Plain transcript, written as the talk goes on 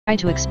try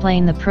to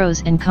explain the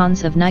pros and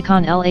cons of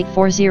Nikon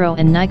L840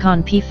 and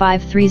Nikon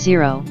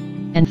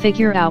P530, and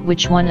figure out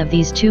which one of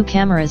these two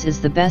cameras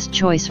is the best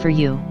choice for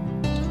you.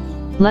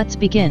 Let's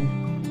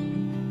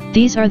begin.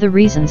 These are the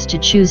reasons to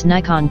choose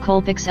Nikon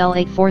Coolpix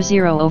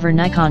L840 over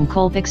Nikon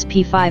Coolpix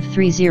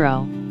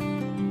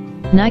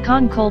P530.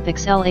 Nikon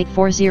Coolpix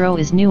L840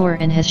 is newer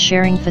and has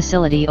sharing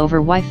facility over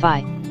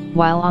Wi-Fi,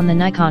 while on the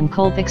Nikon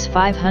Coolpix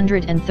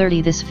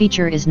 530 this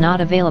feature is not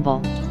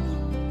available.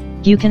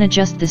 You can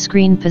adjust the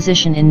screen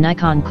position in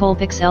Nikon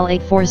Coolpix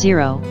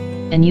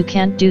L840, and you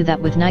can't do that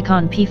with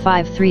Nikon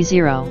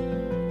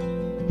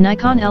P530.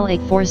 Nikon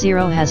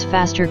L840 has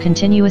faster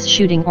continuous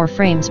shooting or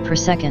frames per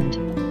second.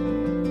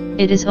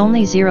 It is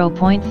only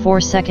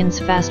 0.4 seconds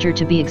faster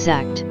to be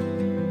exact.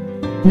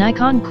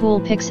 Nikon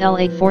Coolpix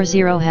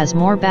L840 has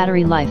more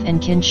battery life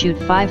and can shoot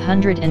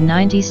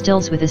 590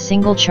 stills with a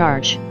single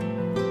charge.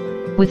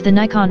 With the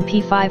Nikon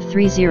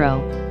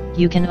P530,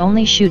 you can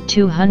only shoot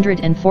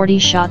 240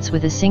 shots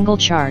with a single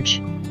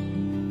charge.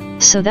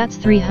 So that's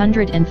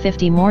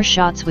 350 more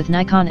shots with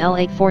Nikon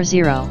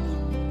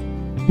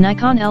L840.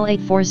 Nikon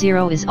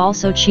L840 is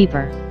also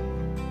cheaper.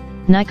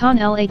 Nikon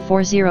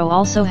L840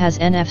 also has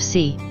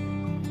NFC.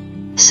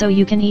 So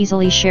you can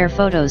easily share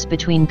photos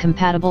between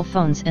compatible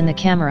phones and the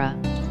camera.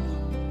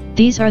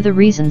 These are the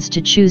reasons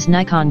to choose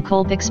Nikon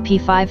Coolpix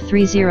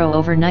P530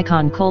 over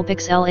Nikon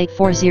Coolpix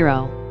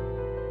L840.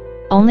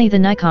 Only the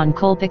Nikon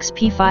Coolpix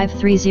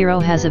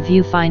P530 has a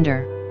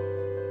viewfinder.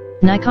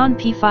 Nikon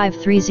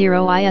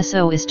P530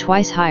 ISO is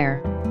twice higher.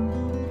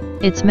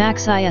 Its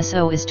max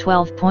ISO is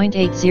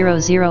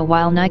 12.800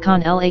 while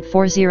Nikon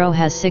L840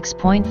 has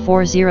 6.400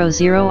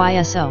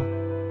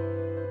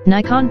 ISO.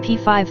 Nikon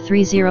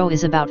P530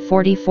 is about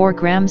 44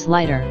 grams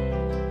lighter.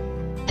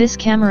 This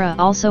camera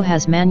also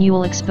has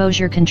manual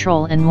exposure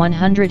control and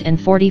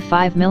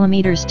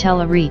 145mm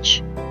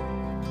tele-reach.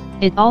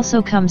 It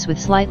also comes with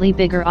slightly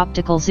bigger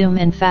optical zoom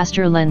and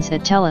faster lens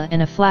at tele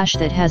and a flash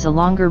that has a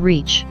longer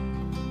reach.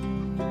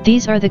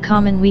 These are the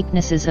common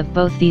weaknesses of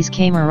both these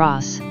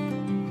cameras.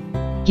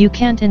 You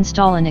can't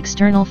install an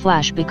external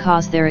flash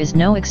because there is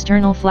no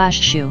external flash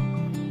shoe.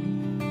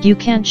 You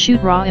can't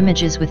shoot raw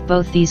images with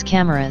both these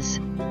cameras.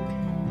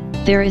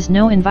 There is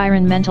no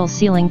environmental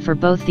sealing for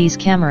both these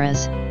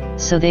cameras,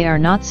 so they are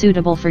not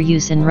suitable for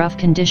use in rough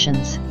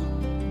conditions.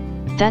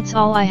 That's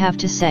all I have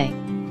to say.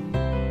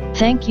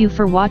 Thank you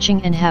for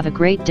watching and have a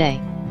great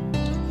day.